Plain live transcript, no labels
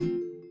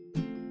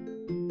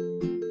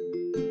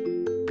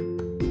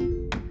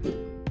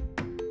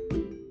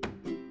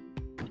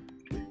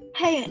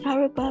Hey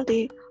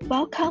everybody,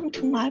 welcome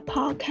to my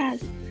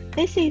podcast.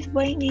 This is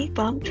Winnie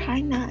from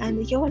China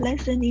and you're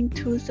listening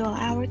to the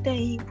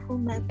Everyday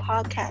Improvement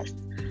Podcast,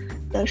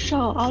 the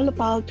show all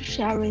about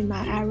sharing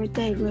my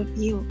everyday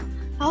review.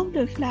 I'll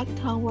reflect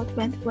on what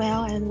went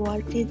well and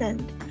what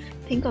didn't,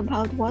 think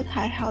about what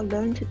I have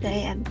learned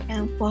today and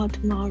plan for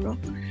tomorrow.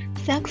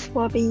 Thanks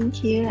for being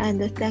here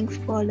and thanks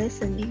for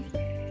listening.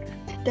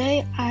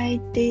 Today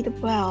I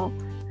did well.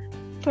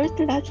 First,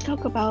 let's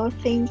talk about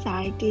things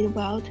I did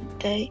well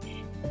today.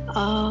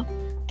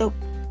 The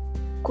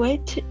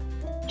great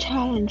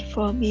challenge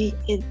for me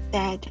is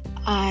that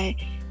I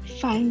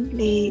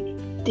finally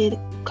did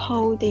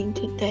coding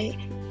today,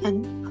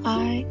 and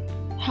I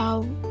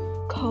have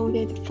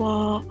coded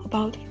for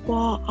about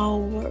 4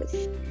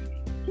 hours.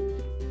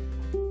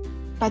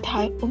 But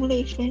I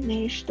only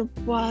finished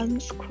one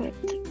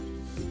script.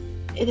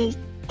 It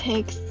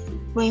takes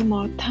way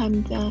more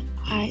time than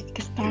I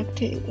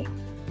expected.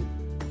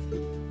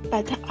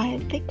 But I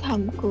think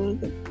I'm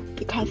good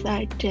because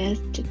I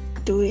just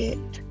do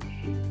it.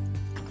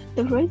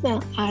 The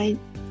reason I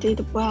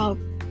did well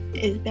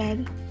is that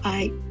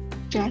I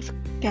just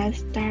got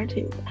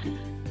started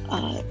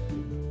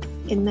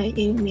in the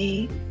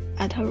evening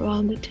at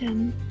around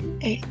 10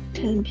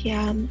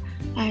 p.m.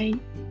 I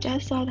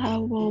just thought I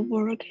will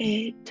work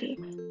it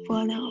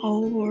for an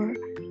hour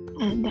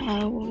and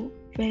I will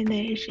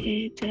finish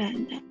it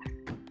and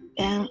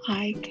then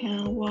I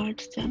can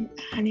watch some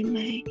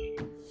anime.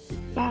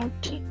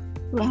 But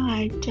when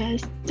I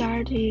just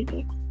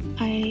started,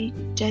 I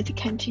just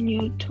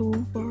continued to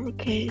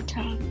work it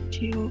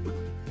until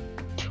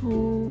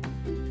 2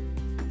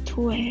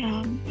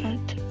 a.m.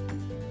 But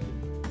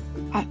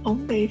I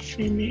only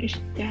finished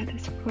that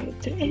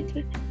script.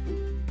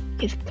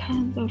 It's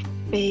kind of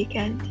big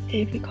and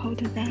difficult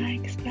than I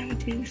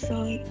expected,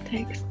 so it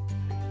takes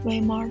way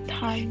more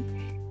time.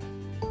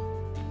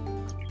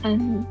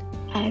 And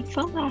I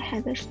found I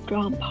had a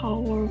strong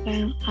power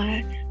when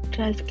I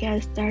just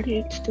get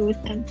started to do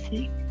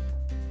something.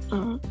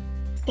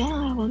 Then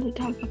I want to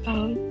talk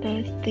about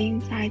the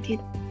things I did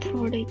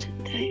poorly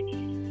today.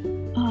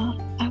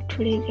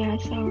 Actually, there are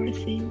several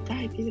things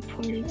I did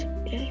poorly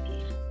today.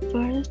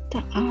 First,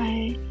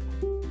 I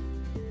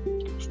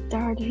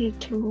started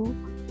to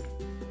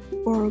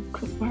work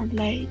very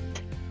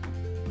late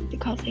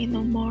because in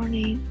the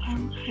morning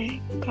when I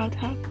got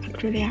up a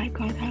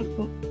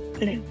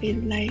little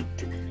bit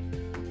late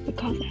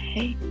because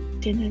I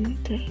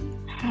didn't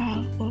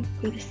have a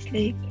good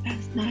sleep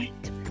last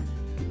night.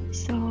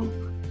 So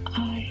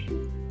I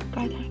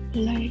got up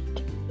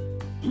late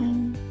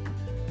and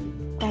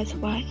that's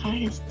why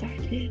I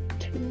started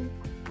to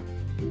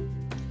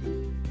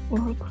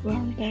work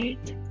very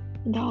late.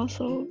 And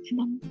also in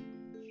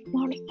the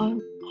morning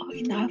or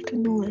in the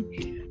afternoon,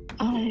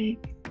 I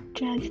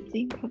just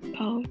think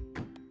about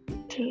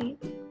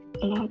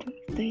a lot of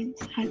things.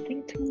 I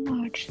think too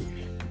much.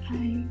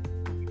 I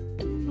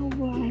don't know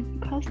why,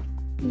 because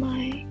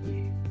my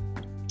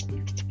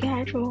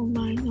schedule,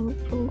 my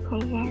notebook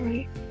are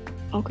very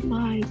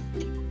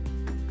organized.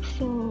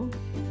 So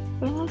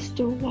when I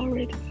still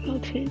worried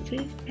about it,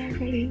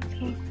 especially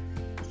the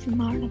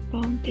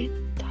smartphone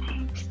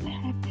detox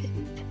habit.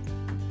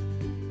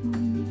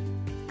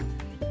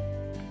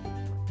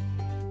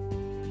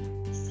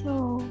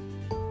 So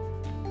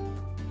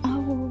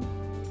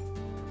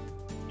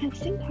I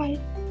think I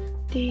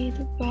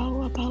did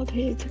well about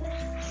it.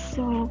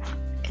 So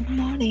in the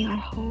morning, I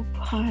hope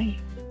I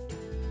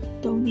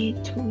don't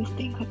need to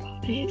think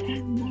about it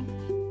anymore.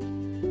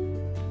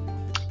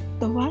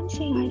 The one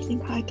thing I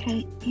think I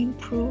can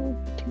improve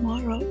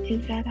tomorrow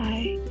is that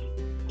I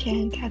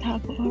can get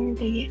up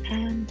early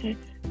and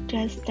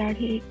just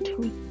started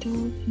to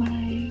do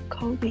my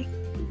coding.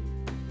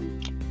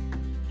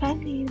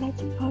 Finally,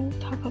 let's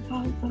talk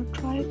about the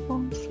dry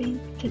phone thing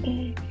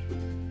today.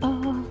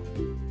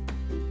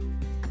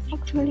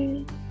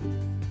 Actually,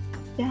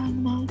 there's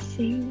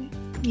nothing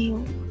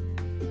new.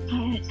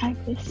 I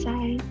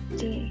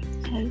exercised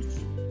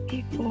as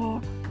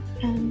before,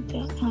 and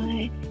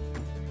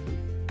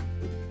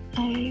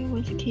I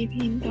was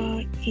keeping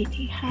the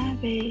eating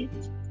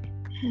habits.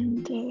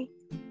 And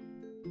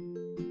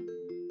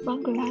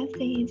one glad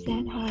thing is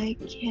that I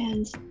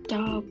can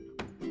stop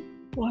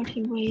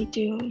watching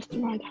videos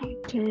right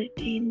after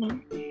dinner.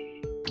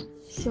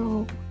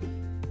 So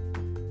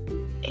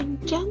in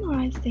general,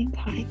 I think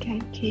I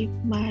can keep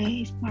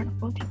my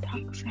smartphone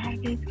detox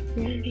habit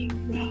really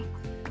well.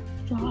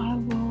 So I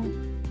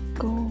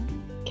will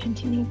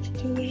continue to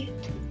do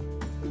it.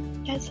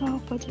 That's all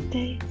for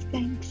today.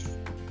 Thanks.